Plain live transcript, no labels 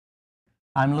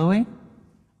I'm Louis.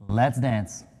 Let's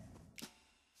dance.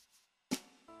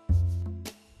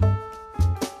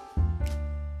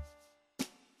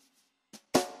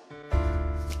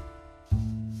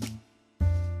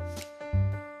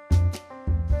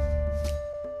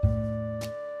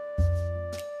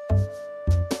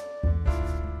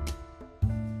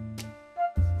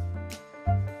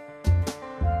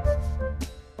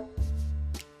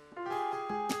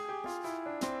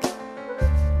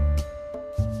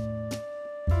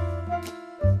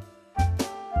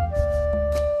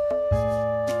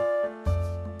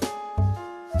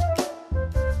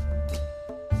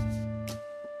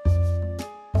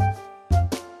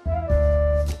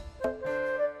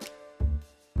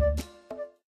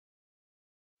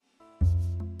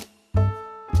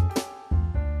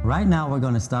 Right now we're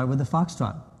going to start with the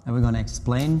FoxTrot, and we're going to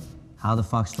explain how the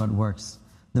FoxTrot works.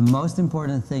 The most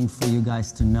important thing for you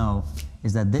guys to know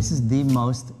is that this is the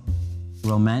most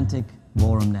romantic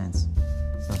ballroom dance.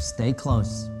 So stay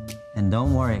close, and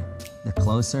don't worry, the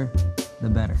closer, the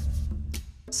better.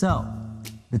 So,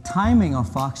 the timing of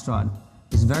FoxTrot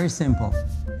is very simple.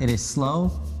 It is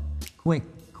slow, quick,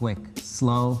 quick,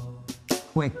 slow,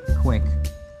 quick, quick.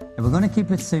 And we're going to keep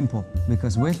it simple,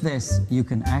 because with this, you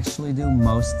can actually do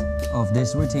most of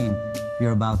this routine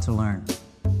you're about to learn.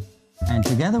 And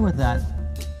together with that,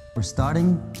 we're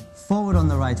starting forward on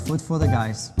the right foot for the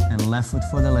guys and left foot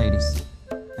for the ladies.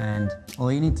 And all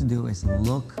you need to do is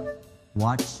look,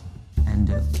 watch, and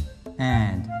do.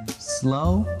 And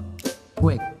slow,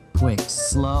 quick, quick,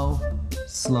 slow,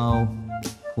 slow,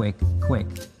 quick, quick.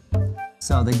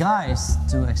 So the guys,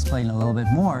 to explain a little bit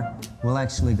more, will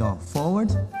actually go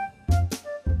forward,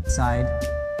 side,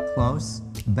 close,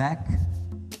 back,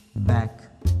 back,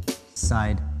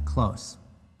 side, close.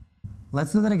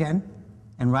 Let's do that again.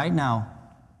 And right now,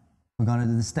 we're going to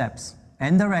do the steps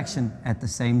and direction at the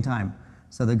same time.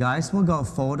 So the guys will go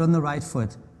forward on the right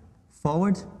foot,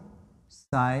 forward,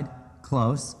 side,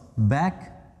 close,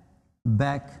 back,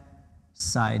 back,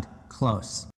 side,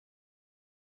 close.